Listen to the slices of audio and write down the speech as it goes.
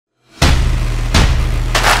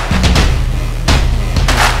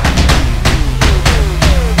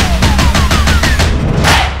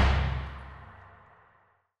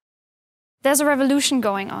There's a revolution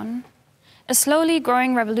going on, a slowly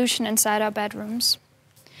growing revolution inside our bedrooms.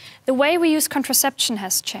 The way we use contraception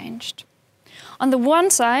has changed. On the one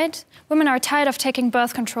side, women are tired of taking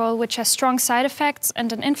birth control, which has strong side effects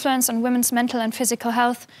and an influence on women's mental and physical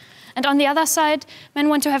health. And on the other side, men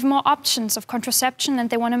want to have more options of contraception and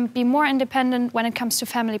they want to be more independent when it comes to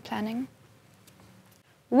family planning.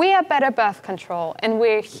 We are Better Birth Control, and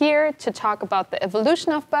we're here to talk about the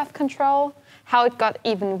evolution of birth control, how it got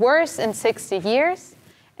even worse in 60 years,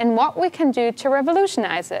 and what we can do to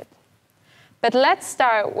revolutionize it. But let's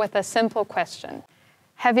start with a simple question.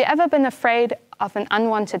 Have you ever been afraid of an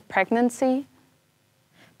unwanted pregnancy?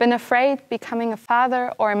 Been afraid becoming a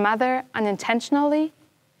father or a mother unintentionally?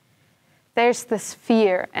 There's this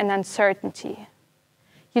fear and uncertainty.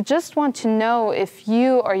 You just want to know if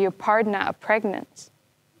you or your partner are pregnant.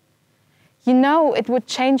 You know it would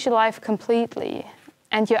change your life completely,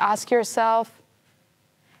 and you ask yourself,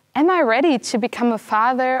 am I ready to become a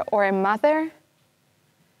father or a mother?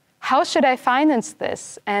 How should I finance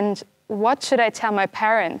this, and what should I tell my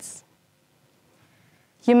parents?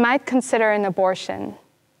 You might consider an abortion,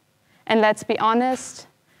 and let's be honest,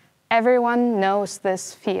 everyone knows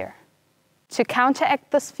this fear. To counteract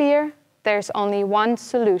this fear, there's only one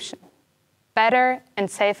solution: better and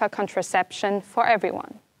safer contraception for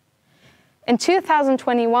everyone. In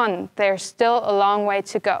 2021, there's still a long way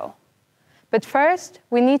to go. But first,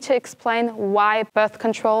 we need to explain why birth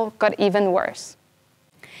control got even worse.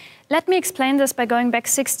 Let me explain this by going back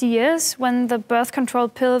 60 years, when the birth control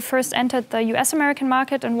pill first entered the US-American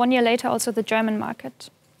market and 1 year later also the German market.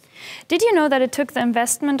 Did you know that it took the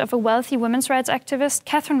investment of a wealthy women's rights activist,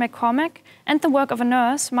 Katharine McCormack, and the work of a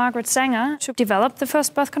nurse, Margaret Sanger, to develop the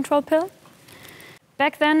first birth control pill?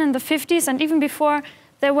 Back then, in the 50s and even before,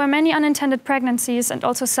 there were many unintended pregnancies and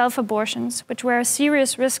also self-abortions, which were a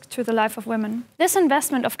serious risk to the life of women. This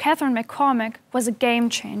investment of Katharine McCormack was a game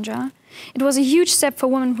changer. It was a huge step for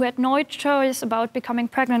women who had no choice about becoming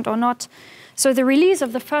pregnant or not. So the release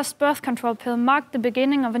of the first birth control pill marked the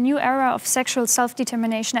beginning of a new era of sexual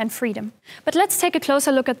self-determination and freedom. But let's take a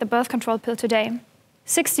closer look at the birth control pill today,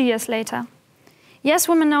 60 years later. Yes,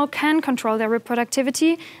 women now can control their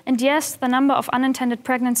reproductivity, and yes, the number of unintended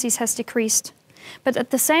pregnancies has decreased. But at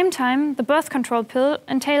the same time, the birth control pill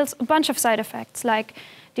entails a bunch of side effects like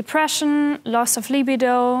depression, loss of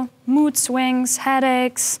libido, mood swings,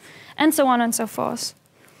 headaches, and so on and so forth.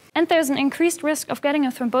 And there's an increased risk of getting a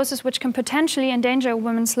thrombosis which can potentially endanger a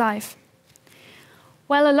woman's life.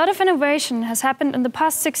 While a lot of innovation has happened in the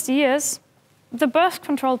past 60 years, the birth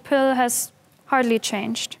control pill has hardly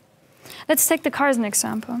changed. Let's take the car as an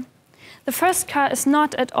example. The first car is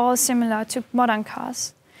not at all similar to modern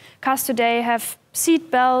cars. Cars today have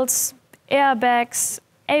seat belts, airbags,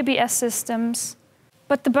 ABS systems,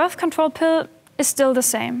 but the birth control pill is still the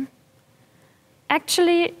same.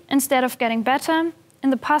 Actually, instead of getting better,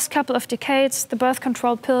 in the past couple of decades, the birth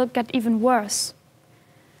control pill got even worse.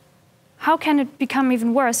 How can it become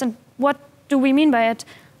even worse, and what do we mean by it?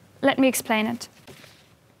 Let me explain it.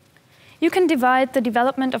 You can divide the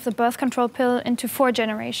development of the birth control pill into 4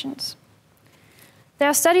 generations. There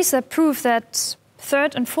are studies that prove that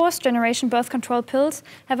 3rd and 4th generation birth control pills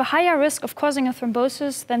have a higher risk of causing a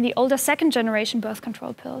thrombosis than the older 2nd generation birth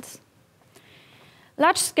control pills.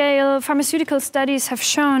 Large-scale pharmaceutical studies have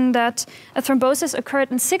shown that a thrombosis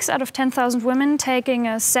occurred in 6 out of 10,000 women taking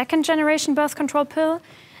a 2nd generation birth control pill,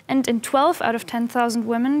 and in 12 out of 10,000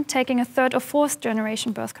 women taking a 3rd or 4th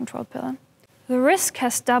generation birth control pill. The risk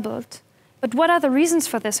has doubled. But what are the reasons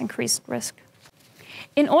for this increased risk?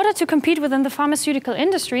 In order to compete within the pharmaceutical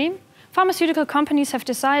industry, pharmaceutical companies have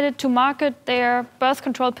decided to market their birth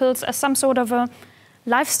control pills as some sort of a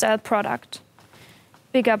lifestyle product.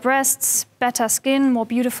 Bigger breasts, better skin, more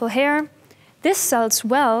beautiful hair. This sells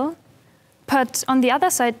well, but on the other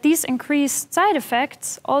side, these increased side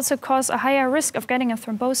effects also cause a higher risk of getting a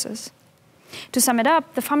thrombosis. To sum it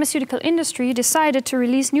up, the pharmaceutical industry decided to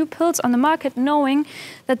release new pills on the market knowing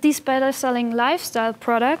that these better-selling lifestyle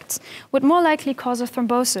products would more likely cause a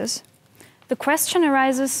thrombosis. The question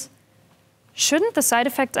arises, shouldn't the side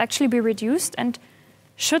effects actually be reduced, and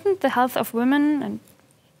shouldn't the health of women and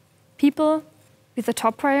people be the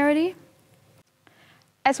top priority?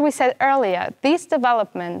 As we said earlier, these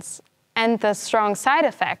developments and the strong side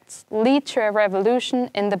effects lead to a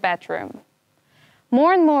revolution in the bedroom.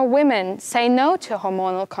 More and more women say no to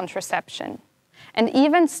hormonal contraception, and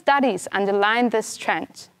even studies underline this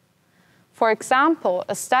trend. For example,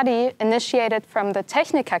 a study initiated from the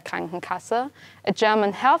Techniker Krankenkasse, a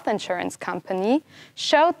German health insurance company,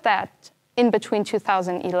 showed that in between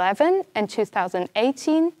 2011 and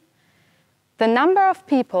 2018, the number of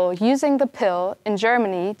people using the pill in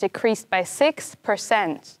Germany decreased by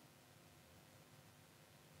 6%.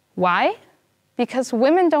 Why? Because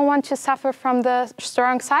women don't want to suffer from the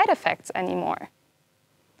strong side effects anymore.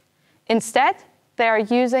 Instead, they are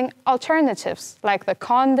using alternatives like the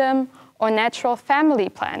condom or natural family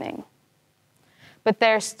planning. But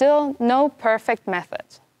there's still no perfect method.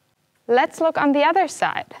 Let's look on the other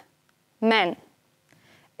side, men.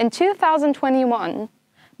 In 2021,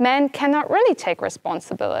 men cannot really take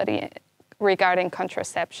responsibility regarding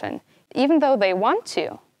contraception, even though they want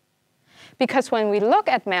to. Because when we look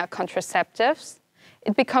at male contraceptives,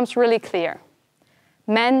 it becomes really clear.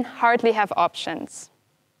 Men hardly have options.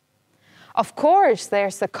 Of course,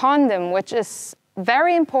 there's the condom, which is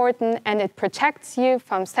very important and it protects you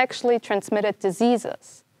from sexually transmitted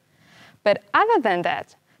diseases. But other than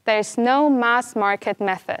that, there's no mass market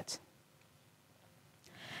method.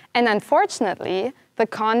 And unfortunately, the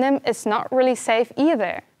condom is not really safe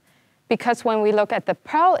either, because when we look at the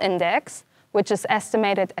Pearl Index, which is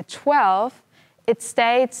estimated at 12, it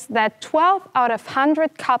states that 12 out of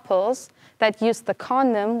 100 couples that used the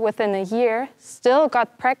condom within a year still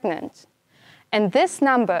got pregnant. And this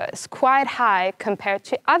number is quite high compared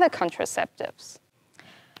to other contraceptives.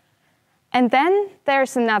 And then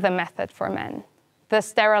there's another method for men, the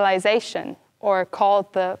sterilization, or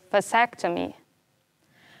called the vasectomy.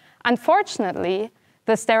 Unfortunately,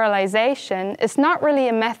 the sterilization is not really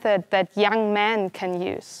a method that young men can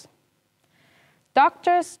use.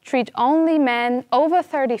 Doctors treat only men over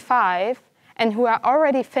 35 and who are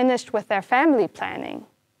already finished with their family planning.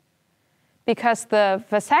 Because the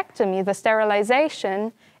vasectomy, the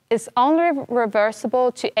sterilization, is only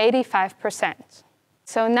reversible to 85%.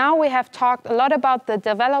 So now we have talked a lot about the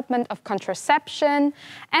development of contraception,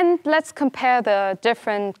 and let's compare the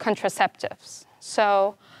different contraceptives.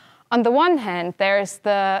 So on the one hand, there's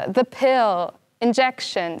the pill,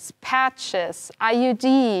 injections, patches,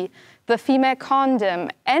 IUD, the female condom,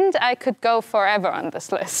 and I could go forever on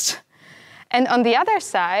this list. And on the other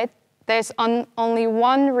side, there's only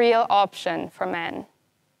one real option for men,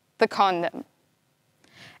 the condom.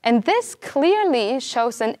 And this clearly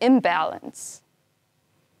shows an imbalance.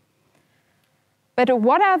 But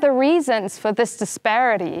what are the reasons for this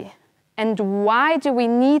disparity? And why do we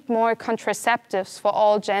need more contraceptives for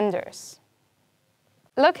all genders?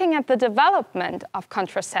 Looking at the development of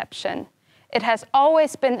contraception, it has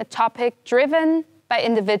always been a topic driven by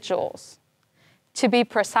individuals. To be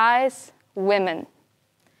precise, women.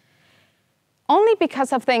 Only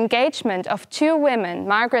because of the engagement of two women,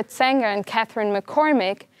 Margaret Sanger and Catherine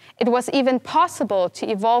McCormick, it was even possible to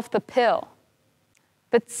evolve the pill.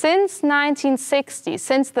 But since 1960,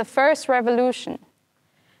 since the first revolution,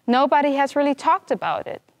 nobody has really talked about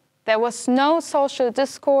it. There was no social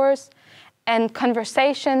discourse, and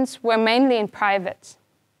conversations were mainly in private.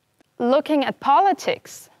 Looking at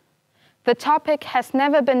politics, the topic has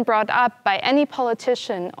never been brought up by any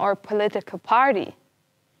politician or political party.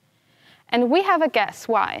 And we have a guess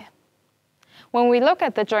why. When we look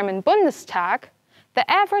at the German Bundestag, the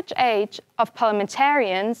average age of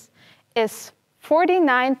parliamentarians is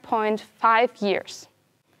 49.5 years.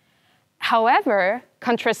 However,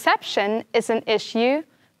 contraception is an issue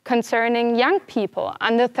concerning young people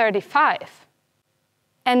under 35.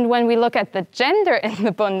 And when we look at the gender in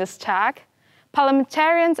the Bundestag,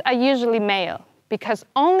 parliamentarians are usually male, because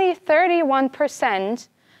only 31%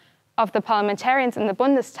 of the parliamentarians in the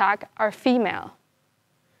Bundestag are female.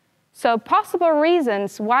 So possible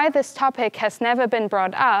reasons why this topic has never been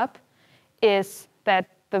brought up is that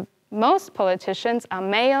most politicians are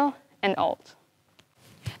male and old.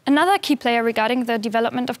 Another key player regarding the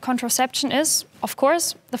development of contraception is, of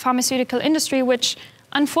course, the pharmaceutical industry, which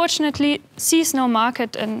unfortunately sees no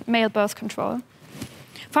market in male birth control.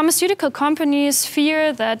 Pharmaceutical companies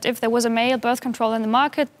fear that if there was a male birth control in the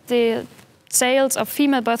market, the sales of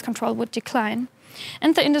female birth control would decline.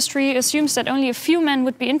 And the industry assumes that only a few men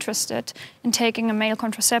would be interested in taking a male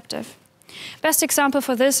contraceptive. Best example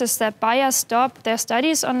for this is that Bayer stopped their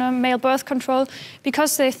studies on a male birth control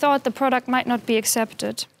because they thought the product might not be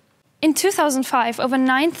accepted. In 2005, over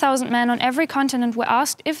 9,000 men on every continent were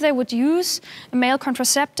asked if they would use a male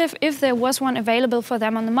contraceptive if there was one available for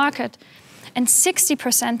them on the market. And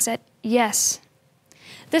 60% said yes.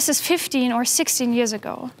 This is 15 or 16 years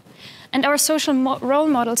ago. And our social role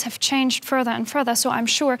models have changed further and further, so I'm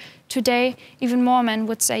sure today even more men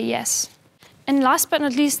would say yes. And last but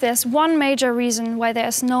not least, there's one major reason why there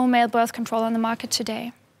is no male birth control on the market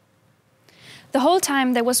today. The whole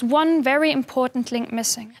time there was one very important link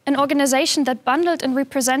missing, an organization that bundled and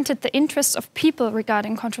represented the interests of people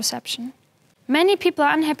regarding contraception. Many people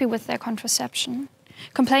are unhappy with their contraception.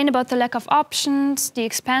 complain about the lack of options, the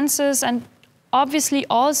expenses, and obviously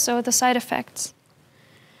also the side effects.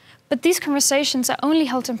 But these conversations are only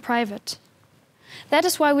held in private. That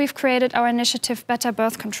is why we've created our initiative Better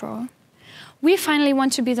Birth Control. We finally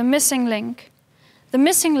want to be the missing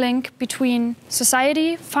link between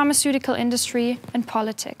society, pharmaceutical industry, and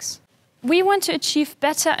politics. We want to achieve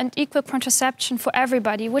better and equal contraception for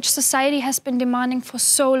everybody, which society has been demanding for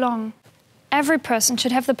so long. Every person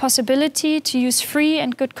should have the possibility to use free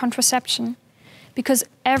and good contraception, because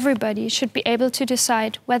everybody should be able to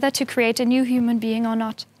decide whether to create a new human being or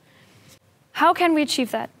not. How can we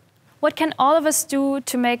achieve that? What can all of us do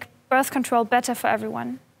to make birth control better for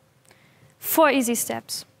everyone? 4 easy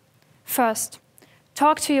steps. First,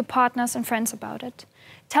 talk to your partners and friends about it.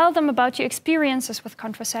 Tell them about your experiences with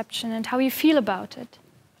contraception and how you feel about it.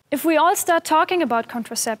 If we all start talking about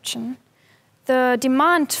contraception, the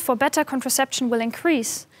demand for better contraception will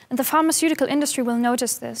increase, and the pharmaceutical industry will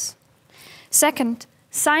notice this. Second,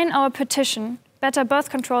 sign our petition, Better Birth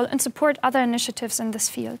Control, and support other initiatives in this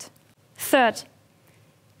field. Third,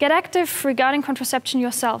 get active regarding contraception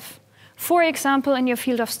yourself. For example, in your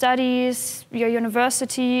field of studies, your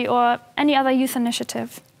university, or any other youth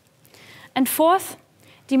initiative. And fourth,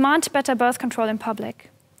 demand better birth control in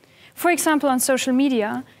public. For example, on social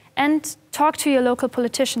media, and talk to your local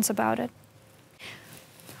politicians about it.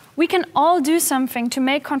 We can all do something to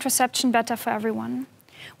make contraception better for everyone.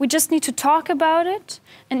 We just need to talk about it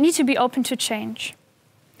and need to be open to change.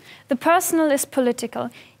 The personal is political,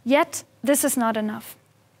 yet this is not enough.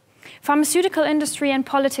 Pharmaceutical industry and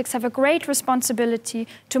politics have a great responsibility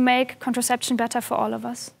to make contraception better for all of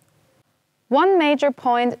us. One major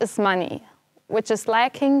point is money, which is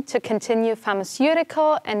lacking to continue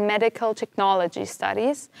pharmaceutical and medical technology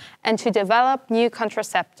studies and to develop new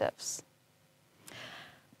contraceptives.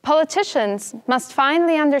 Politicians must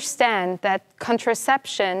finally understand that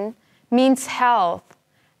contraception means health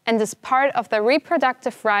and is part of the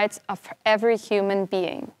reproductive rights of every human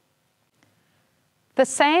being. The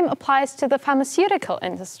same applies to the pharmaceutical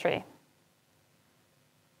industry.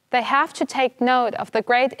 They have to take note of the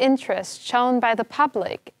great interest shown by the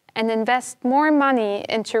public and invest more money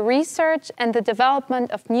into research and the development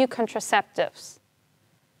of new contraceptives.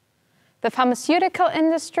 The pharmaceutical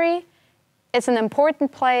industry is an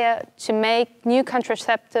important player to make new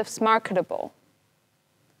contraceptives marketable.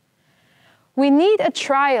 We need a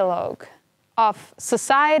trialogue of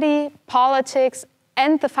society, politics,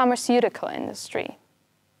 and the pharmaceutical industry.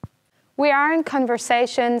 We are in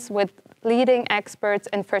conversations with leading experts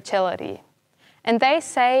in fertility, and they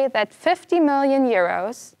say that 50 million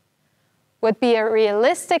euros would be a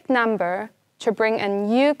realistic number to bring a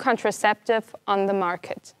new contraceptive on the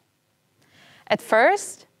market. At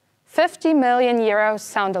first, 50 million euros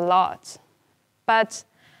sound a lot, but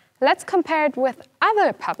let's compare it with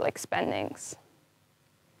other public spendings.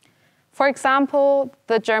 For example,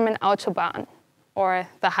 the German Autobahn, or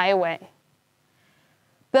the highway.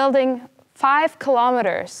 Building 5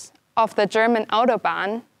 kilometers of the German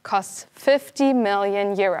Autobahn costs 50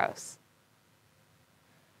 million euros.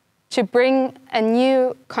 To bring a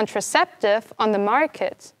new contraceptive on the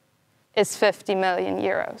market is 50 million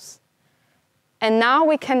euros. And now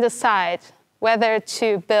we can decide whether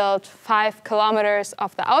to build 5 kilometers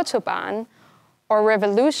of the Autobahn or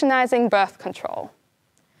revolutionizing birth control.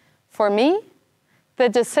 For me, the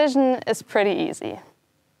decision is pretty easy.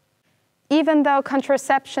 Even though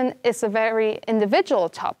contraception is a very individual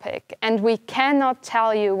topic and we cannot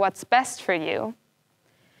tell you what's best for you,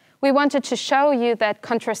 we wanted to show you that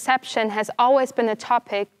contraception has always been a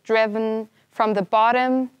topic driven from the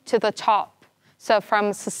bottom to the top, so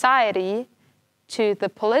from society to the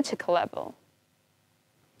political level.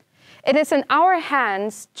 It is in our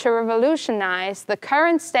hands to revolutionize the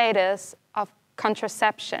current status of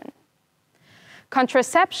contraception.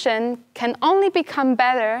 Contraception can only become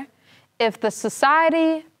better if the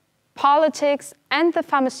society, politics, and the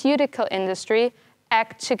pharmaceutical industry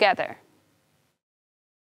act together.